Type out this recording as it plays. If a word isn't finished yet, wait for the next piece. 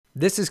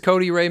This is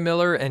Cody Ray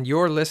Miller, and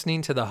you're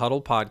listening to the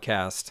Huddle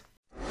Podcast.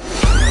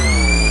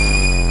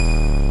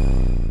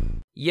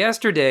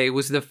 Yesterday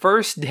was the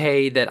first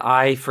day that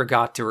I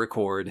forgot to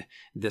record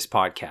this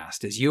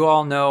podcast. As you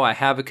all know, I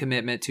have a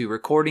commitment to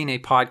recording a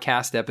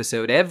podcast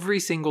episode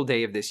every single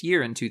day of this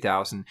year in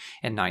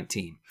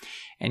 2019.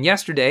 And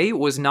yesterday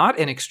was not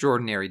an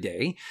extraordinary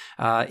day.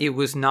 It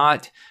was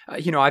not,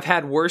 I've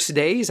had worse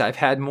days. I've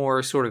had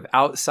more sort of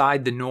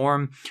outside the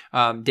norm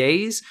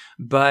days.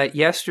 But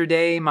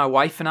yesterday, my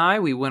wife and I,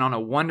 we went on a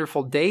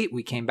wonderful date.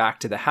 We came back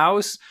to the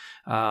house.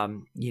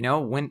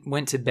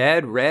 Went to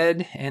bed,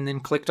 read, and then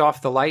clicked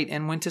off the light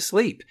and went to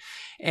sleep.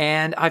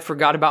 And I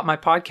forgot about my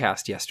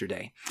podcast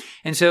yesterday.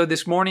 And so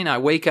this morning I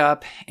wake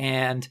up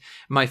and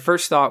my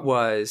first thought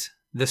was,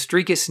 the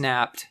streak is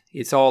snapped.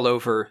 It's all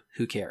over.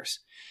 Who cares?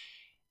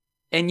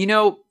 And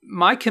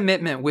my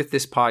commitment with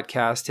this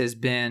podcast has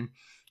been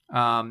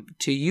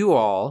to you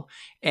all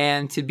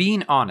and to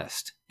being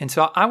honest. And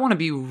so I want to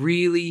be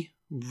really,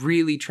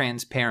 really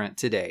transparent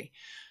today.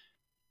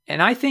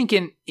 And I think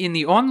in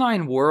the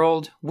online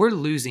world, we're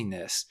losing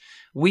this.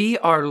 We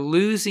are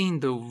losing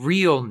the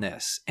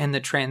realness and the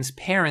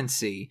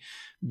transparency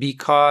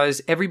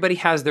because everybody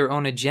has their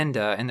own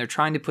agenda and they're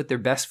trying to put their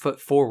best foot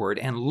forward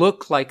and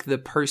look like the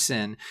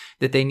person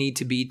that they need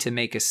to be to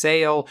make a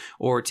sale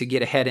or to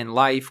get ahead in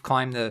life,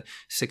 climb the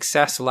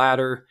success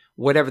ladder,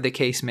 whatever the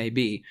case may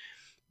be.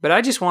 But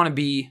I just want to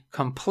be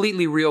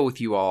completely real with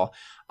you all.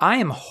 I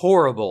am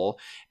horrible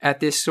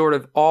at this sort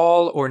of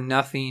all or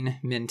nothing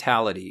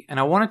mentality, and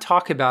I want to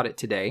talk about it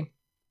today,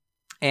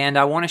 and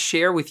I want to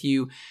share with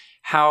you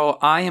how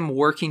I am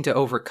working to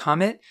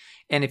overcome it,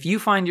 and if you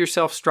find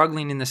yourself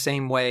struggling in the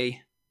same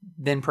way,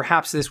 then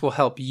perhaps this will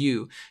help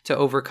you to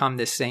overcome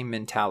this same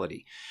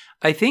mentality.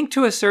 I think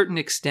to a certain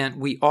extent,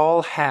 we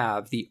all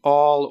have the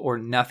all or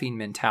nothing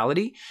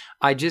mentality.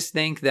 I just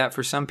think that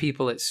for some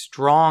people, it's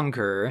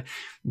stronger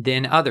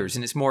than others,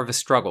 and it's more of a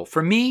struggle.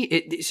 For me,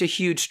 it's a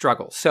huge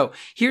struggle. So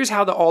here's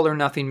how the all or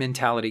nothing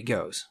mentality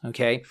goes,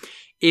 okay?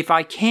 If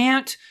I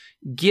can't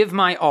give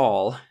my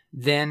all,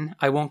 then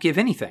I won't give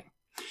anything.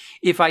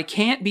 If I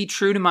can't be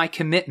true to my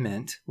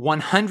commitment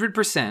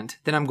 100%,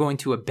 then I'm going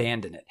to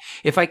abandon it.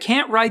 If I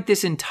can't write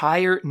this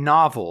entire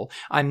novel,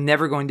 I'm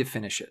never going to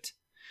finish it.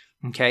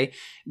 Okay,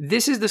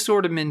 this is the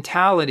sort of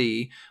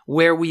mentality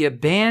where we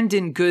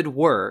abandon good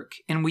work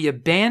and we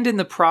abandon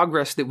the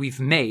progress that we've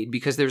made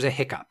because there's a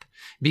hiccup,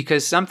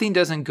 because something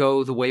doesn't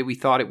go the way we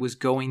thought it was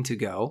going to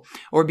go,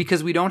 or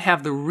because we don't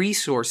have the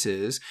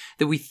resources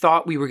that we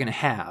thought we were going to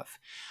have.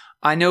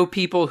 I know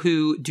people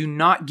who do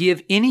not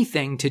give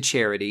anything to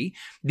charity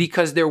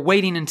because they're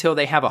waiting until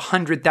they have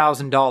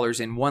 $100,000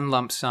 in one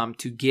lump sum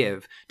to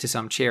give to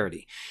some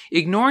charity,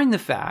 ignoring the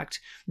fact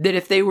that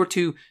if they were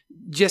to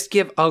just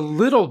give a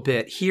little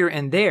bit here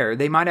and there,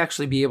 they might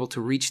actually be able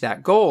to reach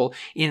that goal.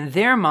 In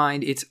their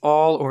mind, it's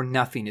all or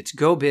nothing. It's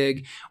go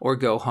big or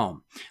go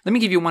home. Let me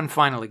give you one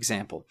final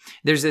example.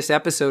 There's this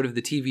episode of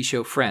the TV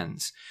show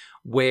Friends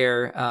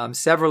where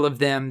several of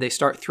them, they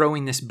start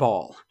throwing this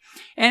ball.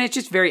 And it's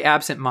just very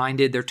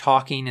absent-minded. They're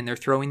talking and they're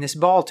throwing this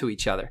ball to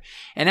each other.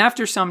 And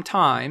after some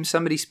time,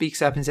 somebody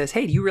speaks up and says,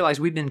 hey, do you realize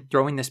we've been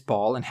throwing this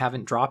ball and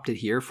haven't dropped it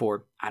here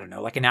for,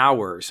 like an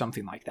hour or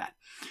something like that?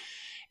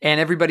 And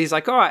everybody's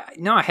like, I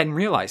hadn't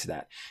realized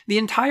that. The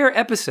entire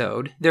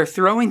episode, they're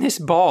throwing this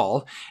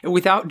ball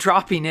without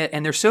dropping it,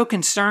 and they're so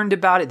concerned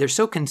about it. They're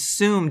so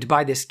consumed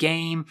by this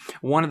game.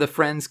 One of the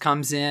friends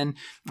comes in.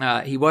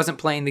 He wasn't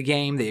playing the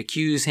game. They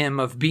accuse him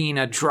of being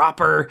a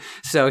dropper,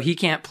 so he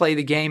can't play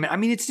the game. I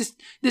mean, it's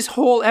just this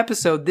whole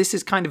episode, this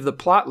is kind of the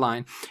plot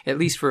line, at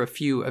least for a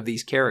few of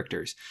these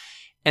characters.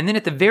 And then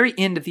at the very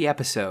end of the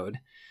episode,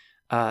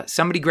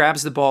 somebody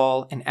grabs the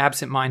ball and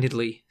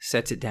absentmindedly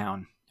sets it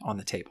down on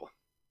the table.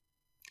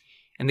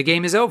 And the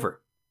game is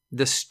over.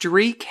 The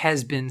streak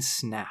has been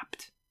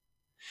snapped.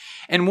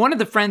 And one of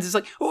the friends is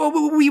like,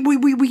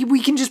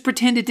 we can just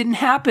pretend it didn't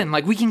happen.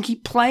 Like, we can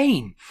keep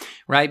playing,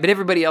 right? But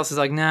everybody else is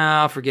like,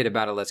 no, forget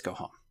about it. Let's go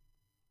home.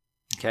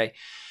 Okay?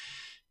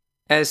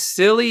 As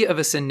silly of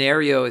a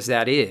scenario as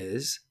that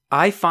is,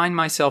 I find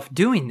myself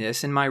doing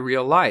this in my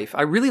real life.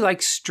 I really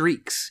like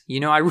streaks.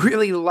 I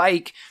really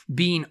like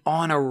being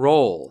on a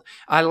roll.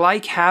 I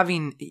like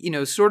having,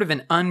 sort of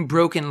an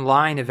unbroken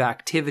line of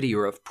activity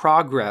or of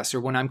progress, or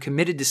when I'm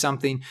committed to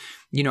something,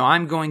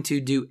 I'm going to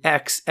do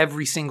X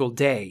every single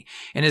day.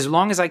 And as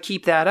long as I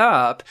keep that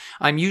up,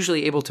 I'm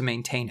usually able to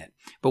maintain it.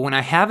 But when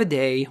I have a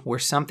day where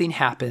something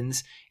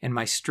happens and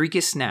my streak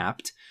is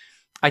snapped,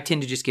 I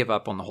tend to just give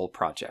up on the whole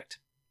project.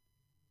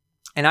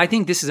 And I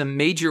think this is a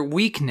major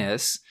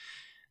weakness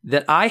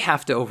that I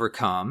have to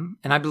overcome,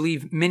 and I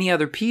believe many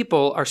other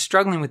people are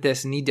struggling with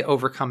this and need to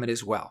overcome it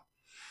as well,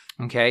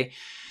 okay?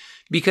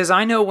 Because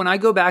I know when I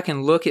go back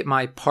and look at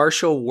my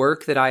partial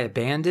work that I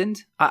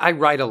abandoned, I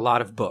write a lot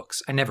of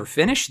books. I never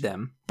finish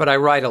them, but I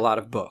write a lot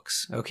of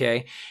books,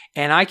 okay?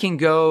 And I can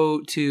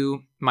go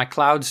to my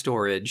cloud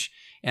storage,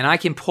 and I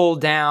can pull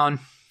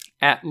down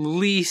at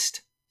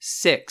least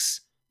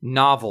 6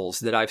 novels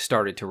that I've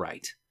started to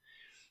write.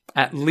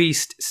 At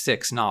least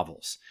 6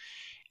 novels.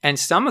 And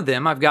some of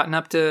them I've gotten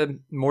up to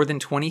more than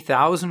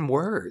 20,000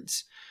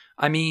 words.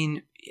 I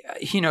mean,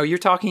 you're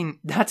talking,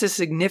 that's a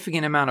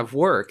significant amount of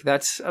work.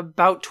 That's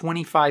about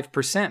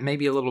 25%,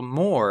 maybe a little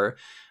more,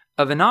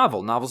 of a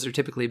novel. Novels are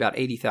typically about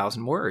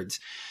 80,000 words.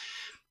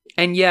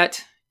 And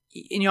yet,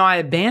 I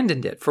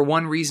abandoned it for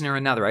one reason or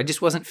another. I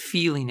just wasn't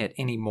feeling it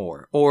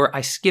anymore. Or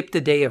I skipped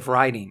a day of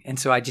writing, and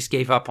so I just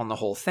gave up on the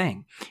whole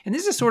thing. And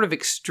this is a sort of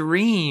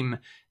extreme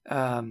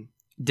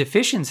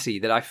deficiency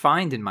that I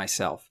find in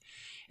myself.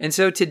 And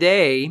so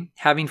today,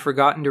 having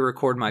forgotten to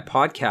record my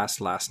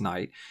podcast last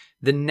night,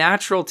 the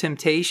natural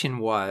temptation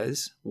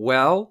was,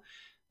 well,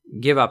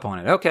 give up on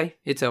it. Okay,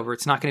 it's over.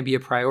 It's not going to be a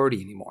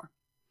priority anymore.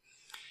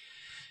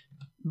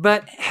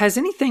 But has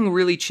anything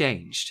really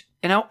changed?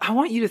 And I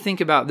want you to think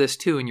about this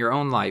too in your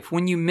own life.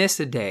 When you miss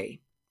a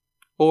day,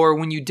 or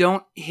when you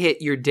don't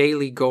hit your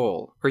daily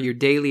goal or your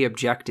daily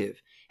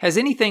objective, has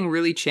anything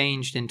really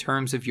changed in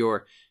terms of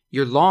your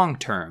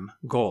long-term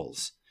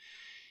goals?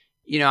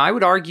 I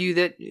would argue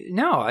that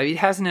no, it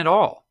hasn't at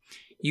all.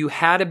 You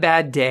had a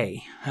bad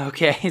day.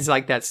 Okay, it's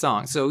like that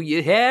song. So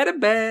you had a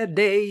bad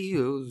day,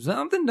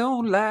 something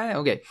don't lie.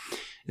 Okay,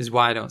 this is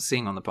why I don't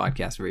sing on the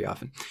podcast very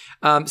often.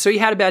 So you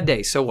had a bad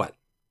day. So what?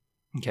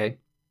 Okay.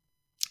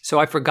 So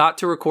I forgot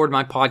to record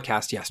my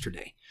podcast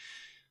yesterday.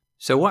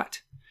 So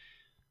what?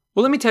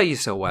 Well, let me tell you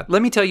so what.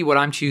 Let me tell you what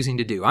I'm choosing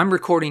to do. I'm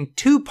recording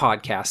 2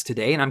 podcasts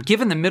today, and I'm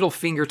giving the middle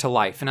finger to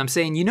life. And I'm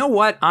saying, you know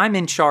what? I'm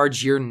in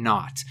charge. You're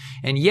not.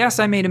 And yes,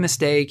 I made a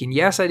mistake. And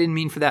yes, I didn't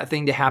mean for that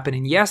thing to happen.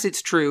 And yes,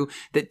 it's true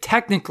that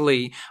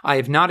technically I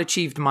have not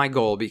achieved my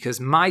goal, because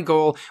my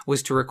goal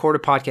was to record a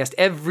podcast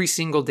every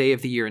single day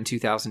of the year in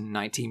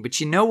 2019. But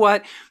you know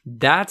what?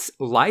 That's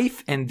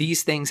life, and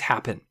these things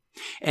happen.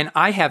 And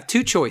I have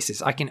 2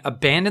 choices. I can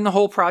abandon the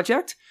whole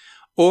project,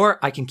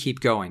 or I can keep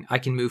going. I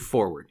can move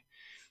forward.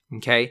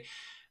 Okay?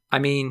 I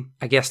mean,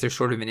 I guess there's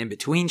sort of an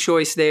in-between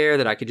choice there,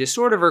 that I could just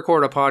sort of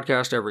record a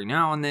podcast every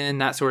now and then,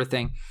 that sort of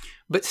thing.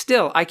 But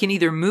still, I can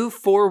either move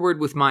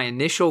forward with my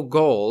initial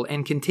goal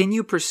and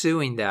continue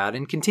pursuing that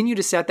and continue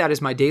to set that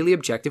as my daily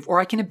objective, or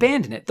I can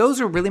abandon it.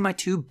 Those are really my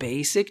 2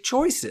 basic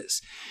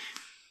choices.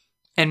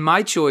 And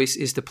my choice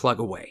is to plug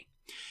away.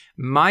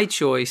 My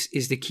choice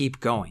is to keep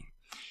going.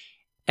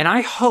 And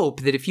I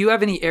hope that if you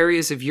have any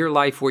areas of your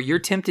life where you're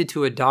tempted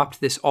to adopt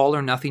this all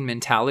or nothing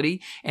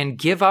mentality and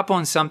give up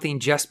on something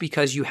just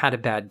because you had a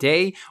bad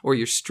day, or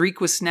your streak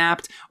was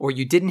snapped, or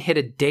you didn't hit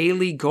a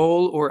daily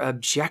goal or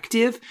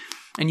objective,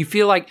 and you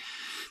feel like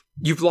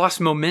you've lost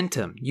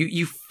momentum,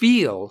 you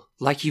feel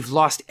like you've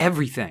lost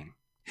everything.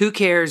 Who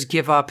cares?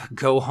 Give up,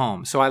 go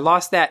home. So I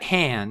lost that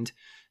hand.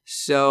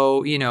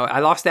 So, I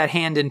lost that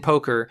hand in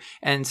poker.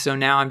 And so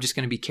now I'm just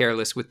going to be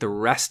careless with the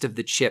rest of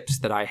the chips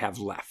that I have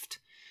left.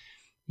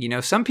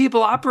 Some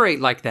people operate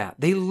like that.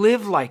 They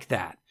live like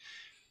that.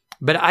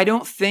 But I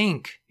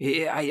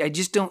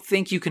just don't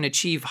think you can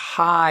achieve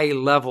high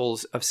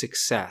levels of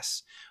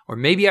success. Or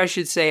maybe I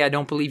should say, I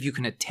don't believe you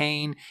can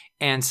attain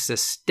and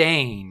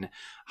sustain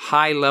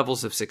high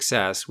levels of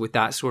success with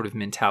that sort of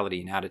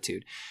mentality and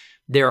attitude.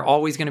 There are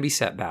always going to be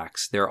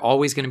setbacks. There are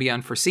always going to be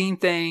unforeseen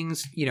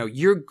things.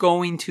 You're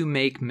going to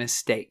make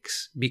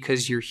mistakes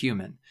because you're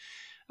human.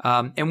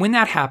 And when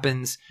that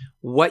happens,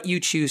 what you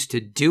choose to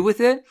do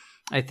with it,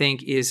 I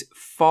think, is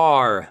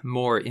far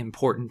more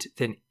important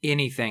than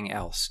anything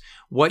else.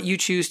 What you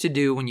choose to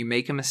do when you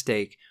make a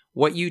mistake,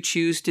 what you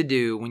choose to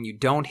do when you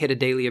don't hit a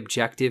daily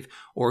objective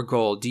or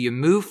goal. Do you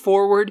move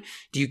forward?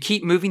 Do you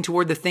keep moving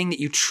toward the thing that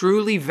you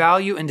truly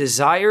value and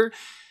desire?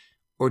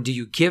 Or do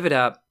you give it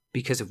up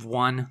because of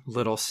one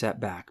little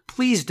setback?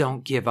 Please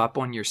don't give up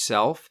on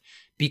yourself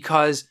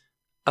because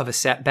of a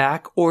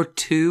setback or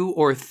 2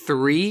 or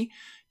 3.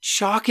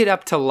 Chalk it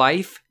up to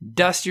life,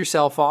 dust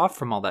yourself off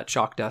from all that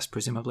chalk dust,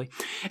 presumably,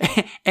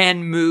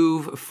 and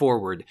move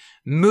forward.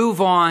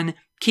 Move on,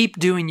 keep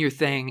doing your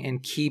thing,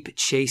 and keep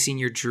chasing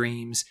your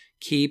dreams.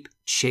 Keep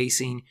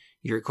chasing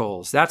your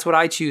goals. That's what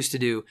I choose to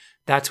do.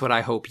 That's what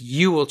I hope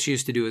you will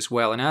choose to do as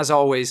well. And as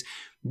always,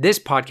 this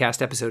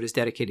podcast episode is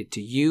dedicated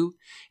to you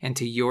and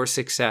to your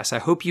success. I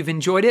hope you've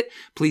enjoyed it.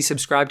 Please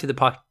subscribe to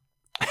the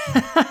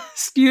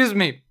Excuse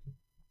me.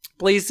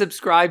 Please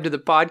subscribe to the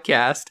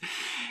podcast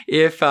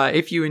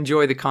if you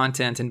enjoy the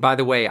content. And by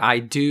the way, I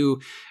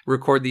do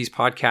record these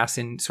podcasts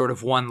in sort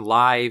of one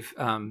live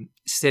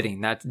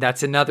sitting.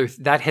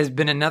 That has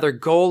been another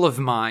goal of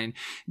mine,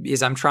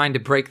 is I'm trying to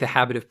break the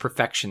habit of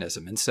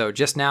perfectionism. And so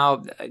just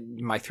now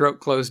my throat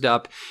closed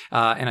up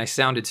and I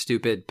sounded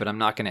stupid, but I'm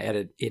not going to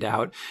edit it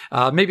out.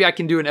 Maybe I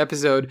can do an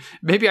episode.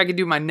 Maybe I can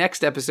do my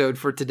next episode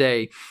for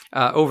today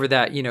over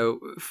that,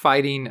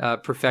 fighting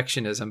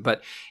perfectionism.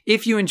 But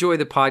if you enjoy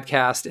the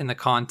podcast and the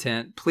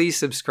content, please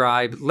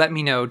subscribe. Let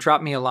me know.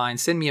 Drop me a line.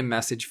 Send me a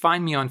message.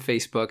 Find me on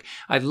Facebook.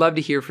 I'd love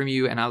to hear from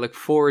you, and I look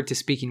forward to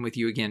speaking with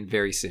you again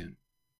very soon.